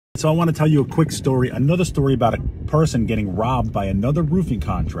So I want to tell you a quick story, another story about a person getting robbed by another roofing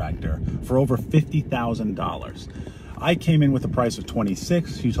contractor for over $50,000. I came in with a price of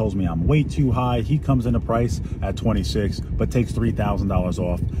 26. He tells me I'm way too high. He comes in a price at 26, but takes $3,000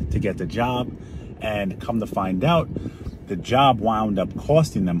 off to get the job. And come to find out, the job wound up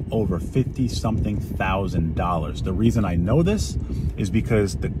costing them over $50-something thousand. The reason I know this is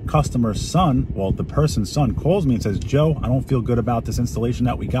because the customer's son, well, the person's son calls me and says, Joe, I don't feel good about this installation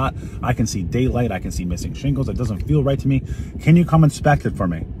that we got. I can see daylight. I can see missing shingles. It doesn't feel right to me. Can you come inspect it for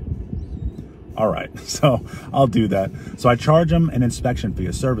me? All right, so I'll do that. So I charge them an inspection fee,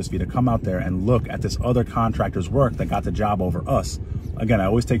 a service fee, to come out there and look at this other contractor's work that got the job over us. Again, I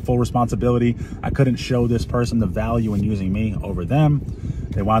always take full responsibility. I couldn't show this person the value in using me over them.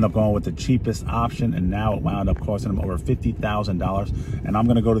 They wound up going with the cheapest option, and now it wound up costing them over $50,000. And I'm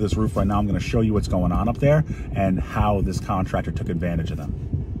gonna go to this roof right now. I'm gonna show you what's going on up there and how this contractor took advantage of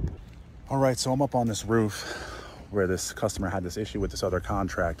them. All right, so I'm up on this roof where this customer had this issue with this other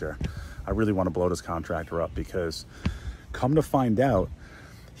contractor. I really want to blow this contractor up because come to find out,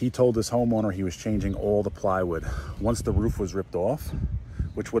 he told this homeowner he was changing all the plywood. Once the roof was ripped off,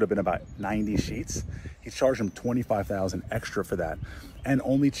 which would have been about 90 sheets, he charged him $25,000 extra for that and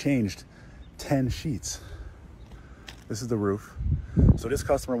only changed 10 sheets. This is the roof. So this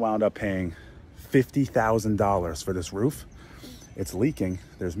customer wound up paying $50,000 for this roof. It's leaking.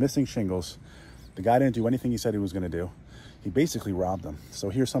 There's missing shingles. The guy didn't do anything he said he was going to do. He basically robbed them. So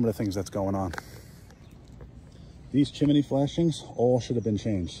here's some of the things that's going on. These chimney flashings all should have been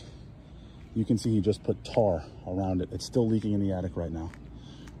changed. You can see he just put tar around it. It's still leaking in the attic right now,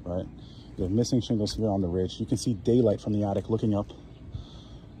 right? You have missing shingles here on the ridge. You can see daylight from the attic looking up,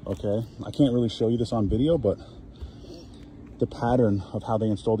 okay? I can't really show you this on video, but the pattern of how they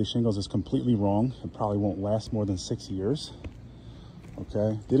install these shingles is completely wrong. It probably won't last more than 6 years,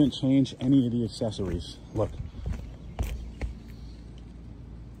 okay? Didn't change any of the accessories. Look.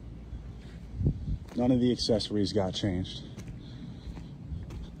 None of the accessories got changed.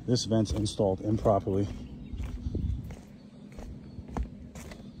 This vent's installed improperly.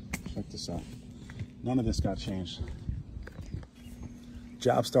 Check this out. None of this got changed.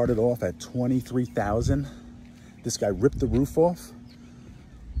 Job started off at $23,000. This guy ripped the roof off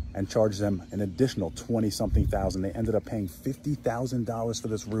and charged them an additional 20-something thousand. They ended up paying $50,000 for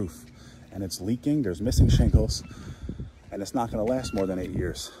this roof, and it's leaking. There's missing shingles, and it's not going to last more than 8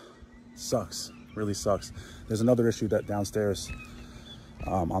 years. Sucks. Really sucks. There's another issue that downstairs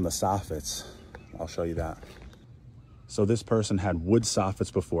on the soffits. I'll show you that. So this person had wood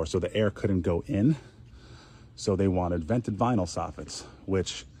soffits before, so the air couldn't go in. So they wanted vented vinyl soffits,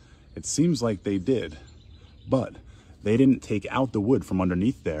 which it seems like they did, but they didn't take out the wood from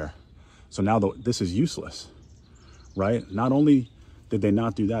underneath there. So now this is useless, right? Not only did they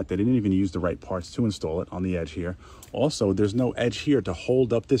not do that, they didn't even use the right parts to install it on the edge here. Also, there's no edge here to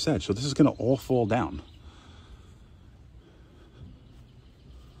hold up this edge. So this is gonna all fall down.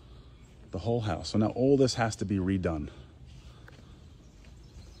 The whole house. So now all this has to be redone.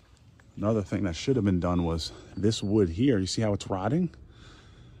 Another thing that should have been done was this wood here. You see how it's rotting?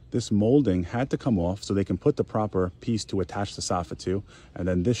 This molding had to come off so they can put the proper piece to attach the soffit to. And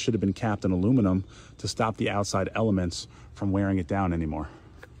then this should have been capped in aluminum to stop the outside elements from wearing it down anymore.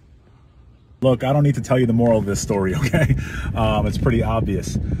 Look, I don't need to tell you the moral of this story, okay? It's pretty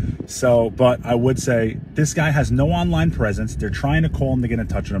obvious. So, but I would say this guy has no online presence. They're trying to call him to get in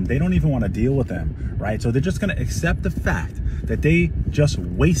touch with him. They don't even want to deal with him, right? So they're just going to accept the fact that they just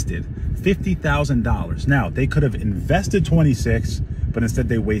wasted $50,000. Now, they could have invested 26, but instead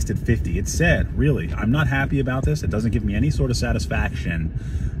they wasted 50. It's sad, really. I'm not happy about this. It doesn't give me any sort of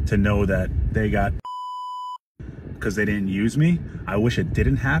satisfaction to know that they got because they didn't use me. I wish it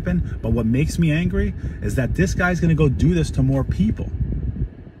didn't happen, but what makes me angry is that this guy's gonna go do this to more people.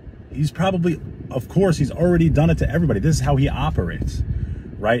 He's probably, of course, he's already done it to everybody. This is how he operates,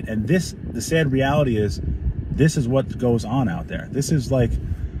 right? And this, the sad reality is, this is what goes on out there. This is like,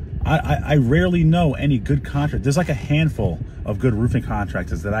 I rarely know any good contract. There's like a handful of good roofing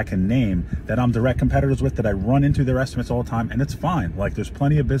contractors that I can name that I'm direct competitors with, that I run into their estimates all the time, and it's fine. Like, there's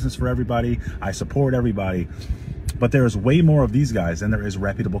plenty of business for everybody. I support everybody. But there is way more of these guys than there is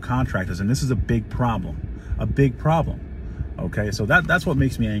reputable contractors, and this is a big problem. A big problem. Okay, so that's what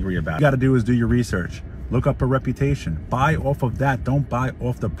makes me angry about it. What you gotta do is do your research. Look up a reputation. Buy off of that. Don't buy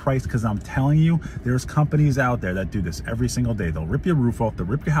off the price, because I'm telling you, there's companies out there that do this every single day. They'll rip your roof off, they'll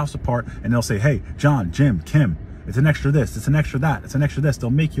rip your house apart, and they'll say, hey, John, Jim, Kim, it's an extra this, it's an extra that, it's an extra this.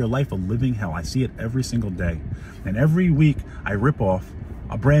 They'll make your life a living hell. I see it every single day. And every week I rip off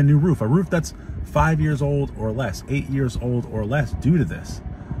a brand new roof, a roof that's 5 years old or less, 8 years old or less, due to this.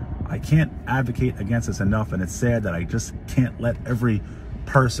 I can't advocate against this enough, and it's sad that I just can't let every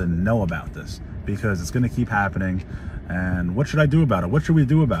person know about this, because it's going to keep happening. And what should I do about it? What should we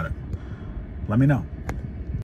do about it? Let me know.